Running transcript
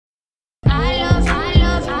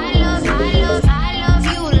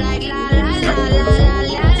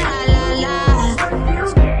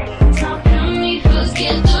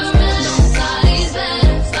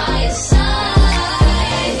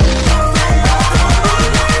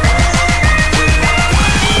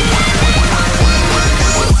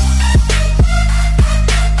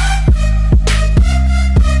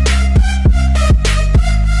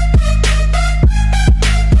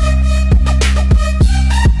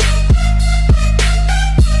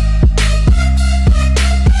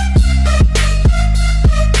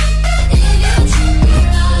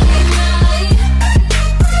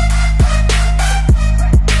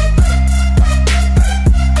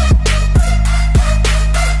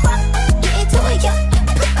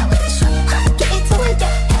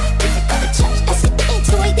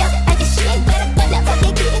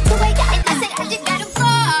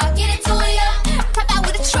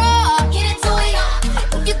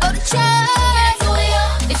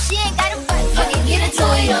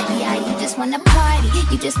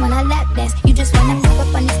just wanna lap dance. You just wanna pop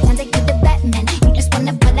up on these guns and get the Batman. You just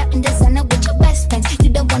wanna pull up in designer with your best friends. You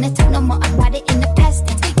don't wanna talk no more about it in the past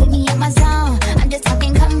tense. Put me in my zone, I'm just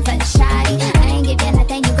talking comfort, shoddy. I ain't giving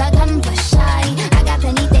nothing, you got comfort, shoddy. I got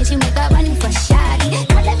plenty things, you make a run for shoddy.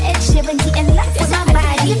 Call up Ed Sheeran, he in love with my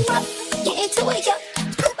body. Get into it, yo.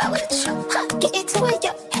 Pop out with a truck, get into it,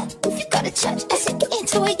 yo. If you go to church, I said get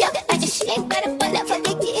into it, yo. I just she ain't better, but never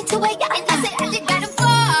get into it, yo. And I said I just gotta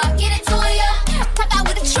fall, get into it, yo. Pop out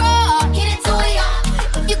with a truck, get into it, yo.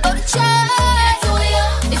 If you go to church, get into it, yo.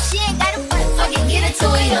 If she ain't got a butt, fucking get into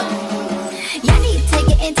it, yo. Y'all need to take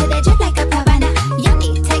it into the drip like a piranha. Y'all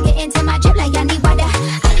need to take it into my drip like y'all need water. I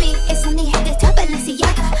mean, it's only had this top of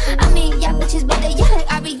Balenciaga. I mean, y'all bitches better, y'all like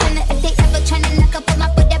Ariana. If they ever tryna knock up, put my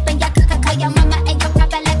foot up and y'all call your mama and your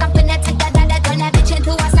papa like I'm finna take that dollar. Turn that bitch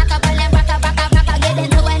into a soccer ball and rock. Get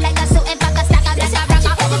into it like a suit and fuck a stack. That's how rock.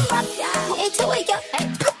 Get into it, yo.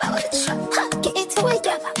 Pop out with a truck, get into it,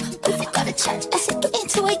 yo. If you go to church, I said get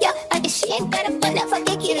into it, yo. Like if she ain't got a butt, never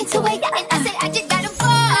get into it, yo. And I said I just gotta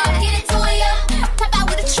fall, get into it, yo. Pop out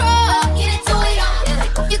with a truck, get into it, yo.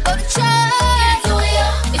 If you go to church, get into it, yo.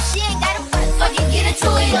 If she ain't got a butt, fucking get into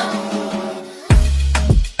it, yo.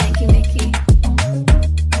 Thank you, Mickey.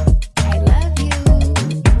 I love you.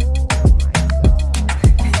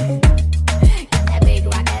 That big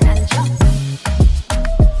rocket on jump.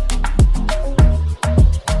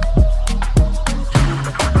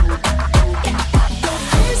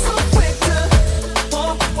 You're so quick to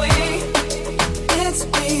walk away. It's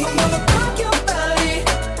me. I'm gonna rock your body.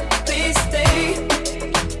 Please stay.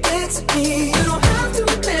 It's me. You don't have to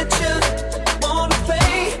admit you wanna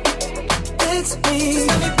play. It's me. Just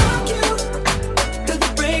let me rock you till the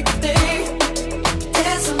break of day.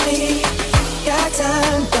 Dance with me. Got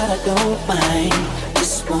time, but I don't mind.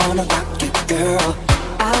 Just wanna rock you, girl.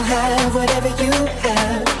 I'll have whatever you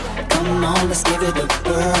have. Come on, let's give it a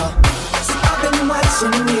whirl. So I've been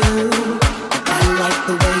watching you. I like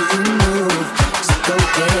the way you move. So go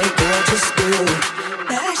ahead, girl, just do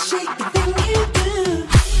that shaky thing you do.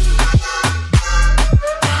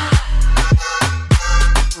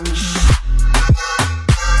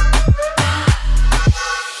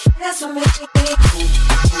 That's what makes me dance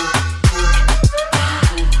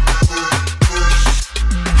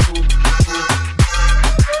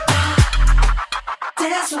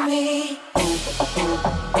with me.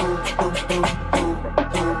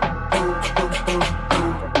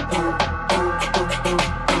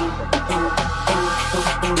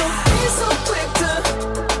 You're so quick to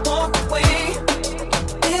walk away.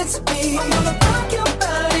 It's me. I'm gonna rock your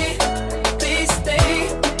body. Please stay.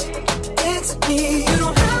 It's me. You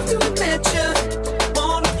don't have to admit you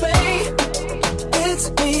wanna play. It's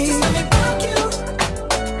me. Just let me rock you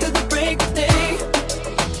till the break of day.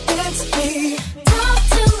 It's me. Talk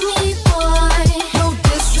to me, boy. No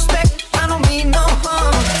disrespect, I don't mean no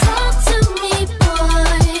harm. Talk to me,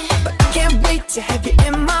 boy. But I can't wait to have you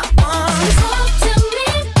in my arms. Talk to me,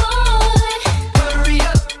 boy. Hurry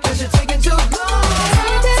up, cause you're taking too long.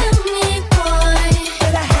 Talk to me, boy.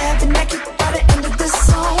 But I have the neck by the end of this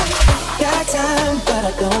song. Got time, but I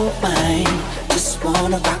don't mind. Just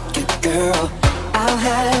wanna rock you, girl. I'll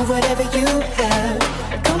have whatever you have.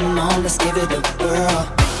 Come on, let's give it a whirl.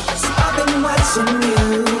 So I've been watching you.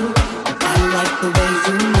 I like the way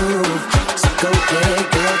you move. So go ahead,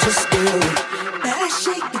 girl, just do that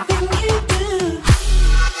shaky thing you do.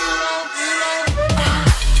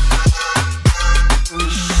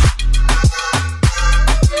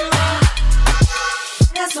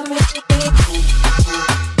 That's what makes me dance with me.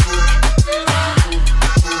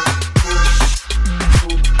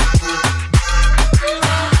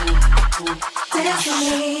 Dance with me.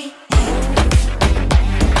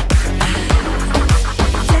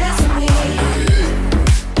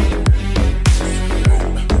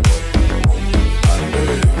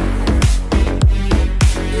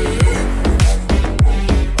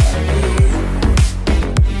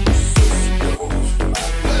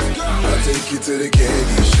 I'll take you to the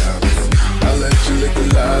candy shop. I'll let you lick the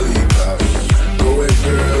lollipop. Go ahead,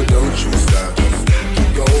 girl, don't you stop.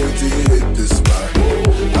 Keep going till you hit the spot.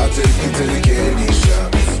 I'll take you to the candy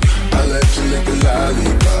shop. I'll let you lick the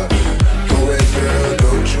lollipop. Go ahead, girl,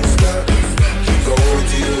 don't you stop. Keep going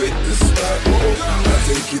till you hit the spot. I'll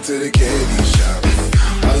take you to the candy shop.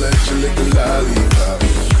 I'll let you lick the lollipop.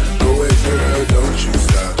 Go ahead, girl, don't you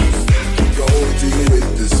stop. Keep going till you hit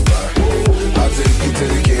the spot. I'll take you to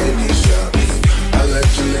the candy shop. I'll let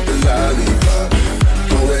you lick the lollipop.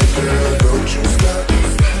 Go ahead, girl, don't you stop.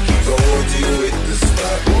 Keep going till you hit the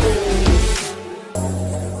spot.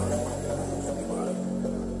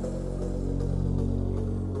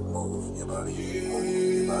 Move your body, move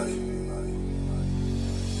your body.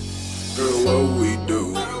 Girl, what we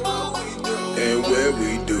do and where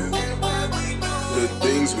we do, the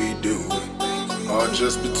things we do are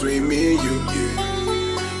just between me and you, yeah.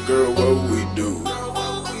 Girl, what we do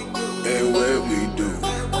and where we do,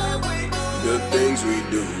 the things we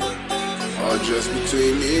do are just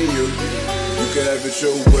between me and you. You can have it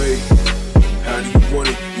your way. How do you want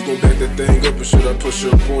it? You gon' back that thing up or should I push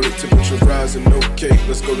up on it? Temperature rising, okay,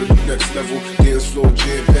 let's go to the next level. Dance floor,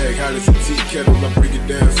 jam pack, hot as a tea kettle. I break it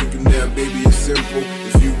down for you now, baby, it's simple.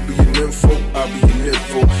 If you be an info, I'll be an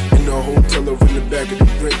info. In the hotel or in the back of the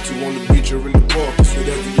rent to, on the beach or in the park, it's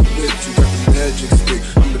whatever you went to. Got the magic stick,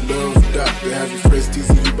 I'm the love doctor. Have your friends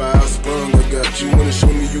teasing you by how sprung I got you. Wanna show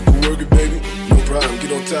me you can work it, baby? No problem, get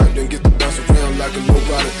on top, then get the bounce around like a low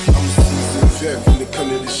rider. I'm a seasoned vet when it come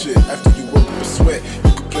to this shit. After you work up a sweat,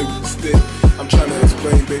 you can play with the stick. I'm tryna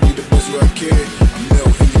explain, baby, the best way I can. I'm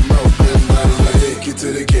melt in your mouth, man. I take you to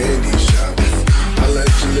the candy shop. I let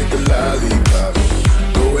you lick the lollipop.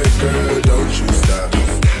 Go ahead, girl, don't you stop.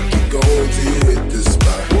 Keep going till you hit the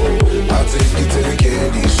spot. I'll take you to the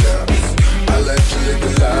candy shop. I let you lick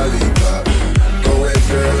the lollipop. Go ahead,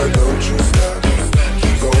 girl, don't you stop.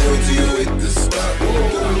 Keep going till you hit the spot.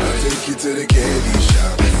 I'll take you to the candy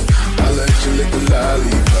shop. I let you lick the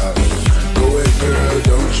lollipop. Go ahead, girl,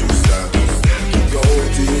 don't you stop. Keep going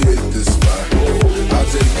till you hit the spot. I'll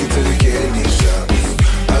take you to the candy shop.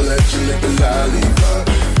 I let you lick the lollipop.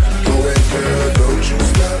 Go ahead, girl, don't you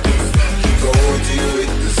stop. Keep going till you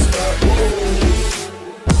hit the spot.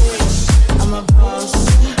 I'm a boss,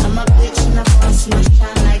 I'm a bitch and a boss, and I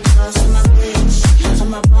shine like boss. I'm a bitch,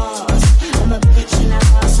 I'm a boss, I'm a bitch and a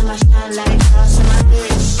boss, and I shine like boss. I'm a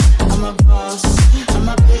bitch, I'm a boss, I'm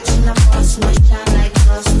a bitch and a boss, and I shine like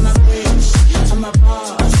boss. I'm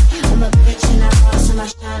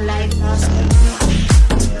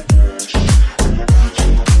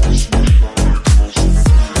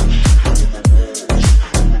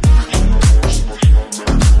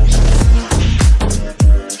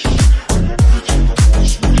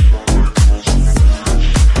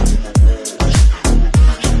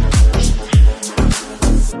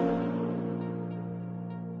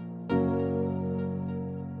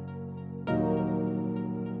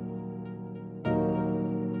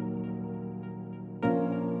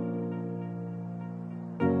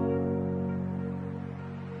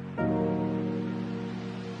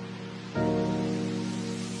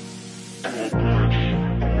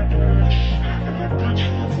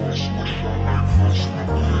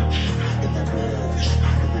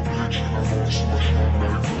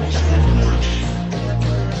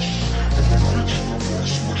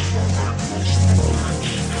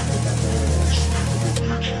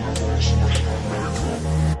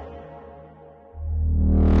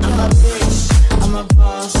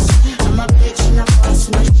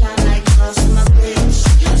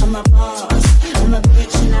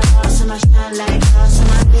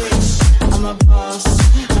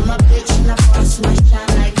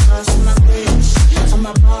a bitch, I'm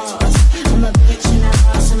a boss, I'm a bitch and a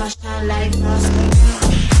boss, and I shine like boss.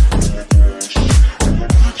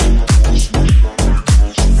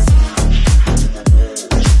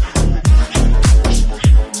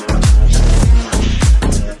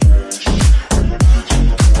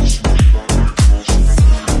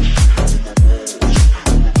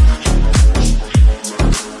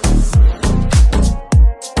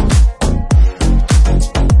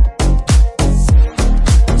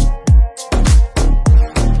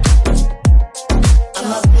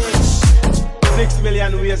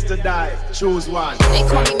 Choose one. They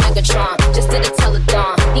call me Megatron, just did a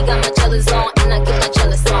telethon. He got my jealous on, and I get my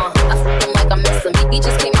jealous on. I fuck him like I miss him. He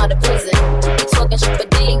just came out of prison. He talking shit, but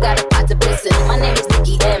they ain't got a pot to piss in. My name is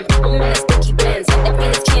Nicki M. I'm in a sticky Benz. That mean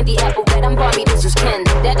it's candy apple red. I'm Barbie, this is Ken.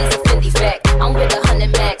 That is a Fendi fact. I'm with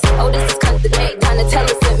 100 max. Oh, this is custom made.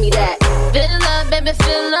 Donatella sent me that. Fill up, baby,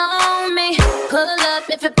 fill on me. Pull up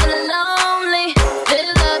if you're feeling lonely.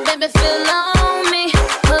 Fill up, baby, fill on me.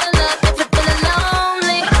 Pull up if you're feeling lonely.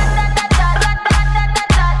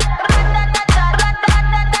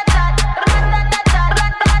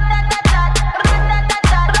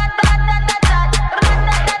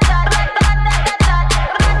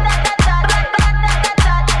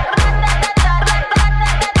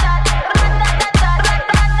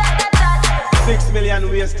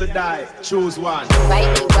 To die, choose one. Bite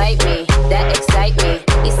me, that excite me.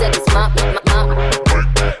 He said it's my.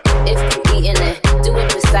 If you eating it, do it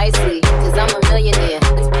precisely. Cause I'm a millionaire,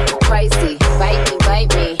 it's pricey.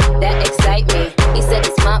 Bite me, that excite me. He said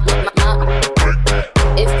it's my.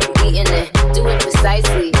 If you eating it, do it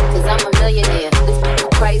precisely. Cause I'm a millionaire, it's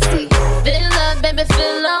pricey. Fill up, baby,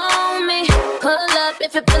 fill on me. Pull up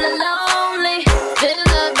if you're feeling lonely. Fill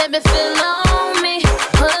up, baby, fill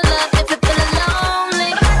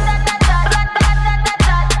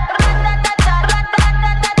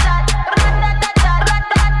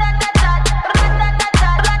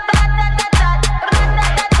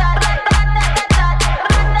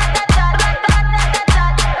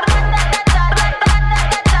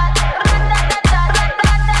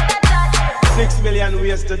million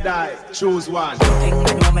ways to die. Choose one. Thing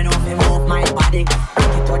me know me move my body. Take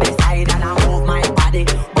it to the side and I move my body.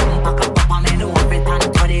 Boom, pack up, papa, me know it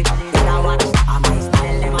and turn it. Did I watch? I'm my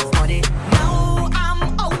style, them a study. Now I'm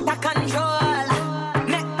out of control.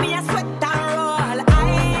 Make me a sweat and roll. I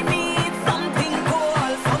need something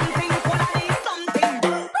cool, something cool. I need something.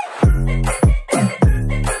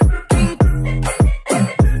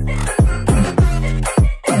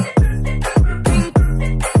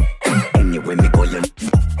 Anyway, me go you.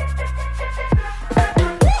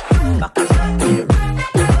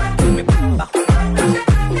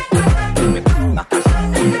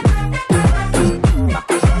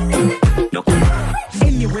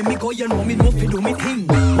 Anyway, me go, you know me know fi do me thing.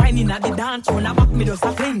 Whining at the dance, when I back me does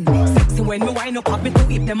a fling. Sexy when me wine up, have me to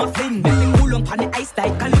eat them a fling. Make me cool on the ice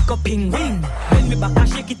like a lick up ping wing. When me back and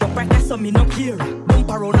shake it up right there, so me no care. Bump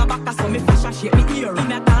around a back, so me flash and shake me ear.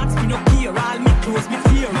 In a dance, me no care. All me clothes, me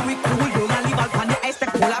tear. Me we cool down and leave out on the ice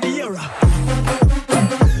like cola beer.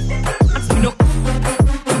 Dance me no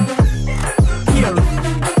care.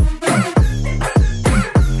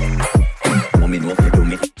 Mommy know fi do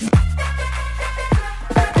me.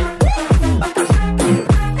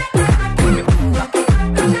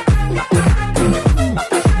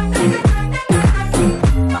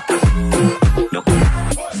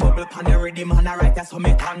 Man, I right that's how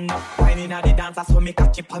me can. Whining at the dance, that's how me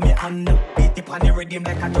catch it on me hand. Beat it on the rhythm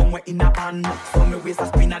like a drum in a pan. So me waist a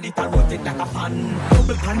spin and it a rotate like a fan.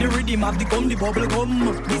 Bubble on the rhythm of the bubble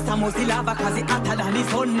gum. This a mostly lava cause it hotter than the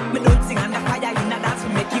sun. Me don't sing on the fire in a dance, we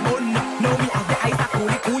make it burn. Now we have the ice a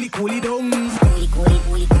cool it down.